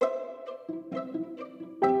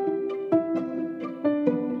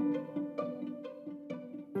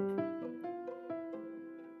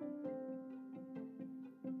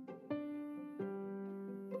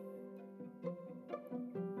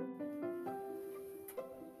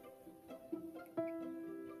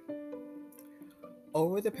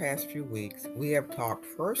Over the past few weeks, we have talked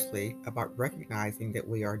firstly about recognizing that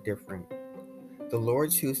we are different. The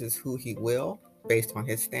Lord chooses who He will based on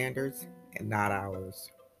His standards and not ours.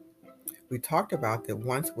 We talked about that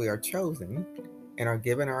once we are chosen and are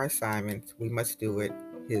given our assignments, we must do it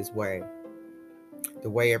His way. The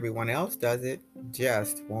way everyone else does it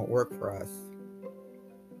just won't work for us.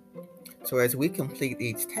 So, as we complete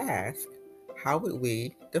each task, how would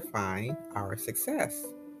we define our success?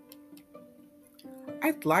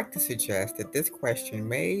 I'd like to suggest that this question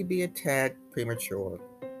may be a tad premature.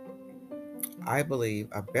 I believe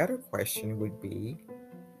a better question would be,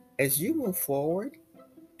 as you move forward,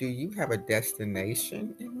 do you have a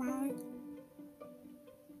destination in mind?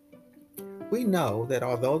 We know that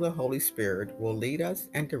although the Holy Spirit will lead us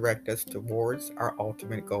and direct us towards our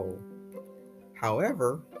ultimate goal,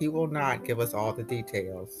 however, He will not give us all the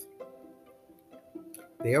details.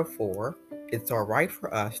 Therefore, it's all right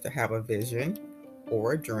for us to have a vision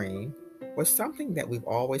or a dream or something that we've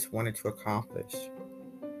always wanted to accomplish.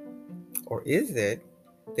 Or is it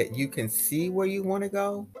that you can see where you want to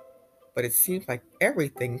go, but it seems like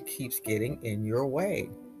everything keeps getting in your way?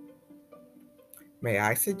 May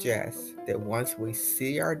I suggest that once we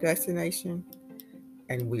see our destination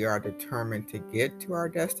and we are determined to get to our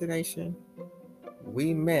destination,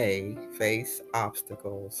 we may face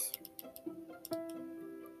obstacles.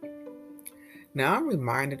 Now I'm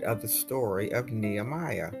reminded of the story of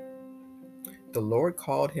Nehemiah. The Lord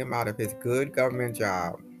called him out of his good government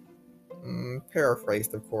job,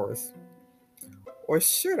 paraphrased of course, or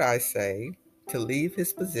should I say, to leave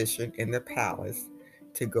his position in the palace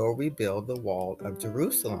to go rebuild the wall of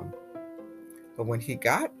Jerusalem. But when he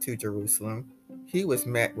got to Jerusalem, he was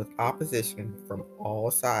met with opposition from all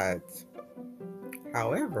sides.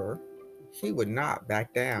 However, he would not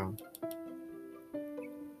back down.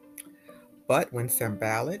 But when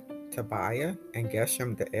Sanballat, Tobiah, and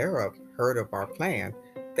Geshem the Arab heard of our plan,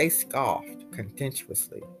 they scoffed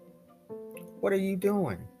contemptuously. "What are you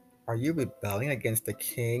doing? Are you rebelling against the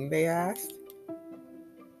king?" they asked.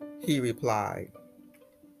 He replied,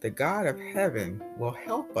 "The God of heaven will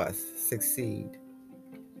help us succeed.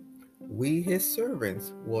 We, his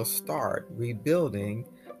servants, will start rebuilding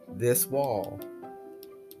this wall."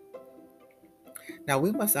 Now,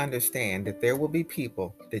 we must understand that there will be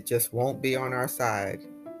people that just won't be on our side.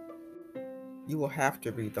 You will have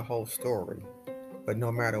to read the whole story. But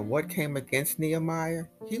no matter what came against Nehemiah,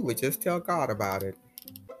 he would just tell God about it.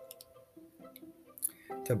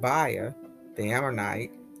 Tobiah, the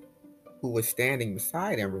Ammonite, who was standing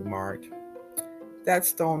beside him, remarked, "That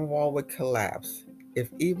stone wall would collapse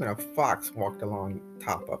if even a fox walked along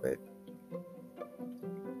top of it."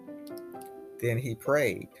 Then he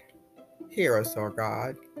prayed, "Hear us, O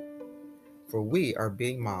God, for we are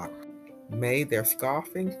being mocked. May their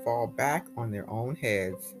scoffing fall back on their own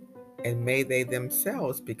heads, and may they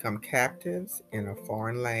themselves become captives in a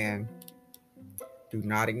foreign land. Do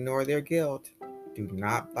not ignore their guilt. Do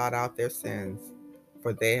not blot out their sins,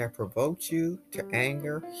 for they have provoked you to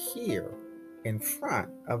anger here in front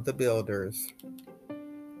of the builders."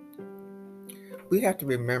 We have to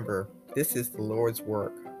remember this is the Lord's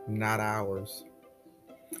work, not ours.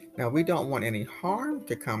 Now, we don't want any harm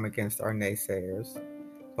to come against our naysayers,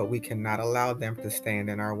 but we cannot allow them to stand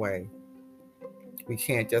in our way. We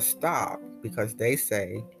can't just stop because they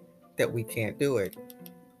say that we can't do it.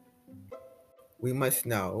 We must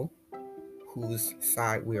know whose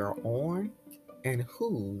side we are on and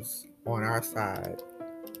who's on our side.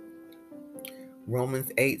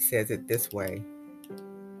 Romans 8 says it this way,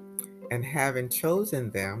 "And having chosen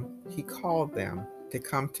them, he called them to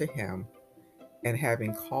come to him. And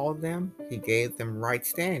having called them, he gave them right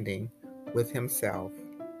standing with himself.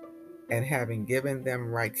 And having given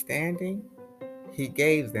them right standing, he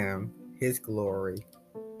gave them his glory."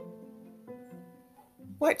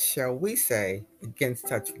 What shall we say against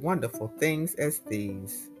such wonderful things as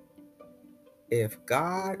these? If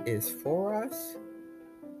God is for us,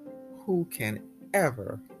 who can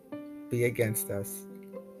ever be against us?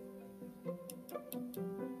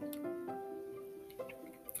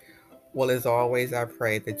 Well, as always, I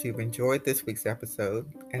pray that you've enjoyed this week's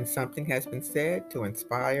episode and something has been said to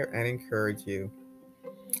inspire and encourage you.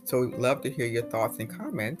 So we'd love to hear your thoughts and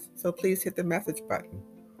comments, so please hit the message button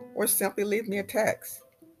or simply leave me a text.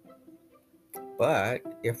 But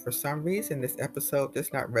if for some reason this episode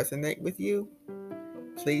does not resonate with you,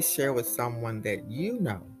 please share with someone that you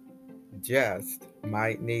know just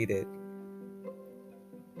might need it.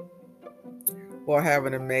 Well, have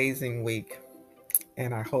an amazing week,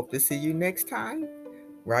 and I hope to see you next time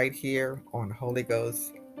right here on Holy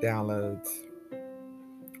Ghost Downloads.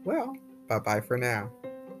 Well, bye bye for now.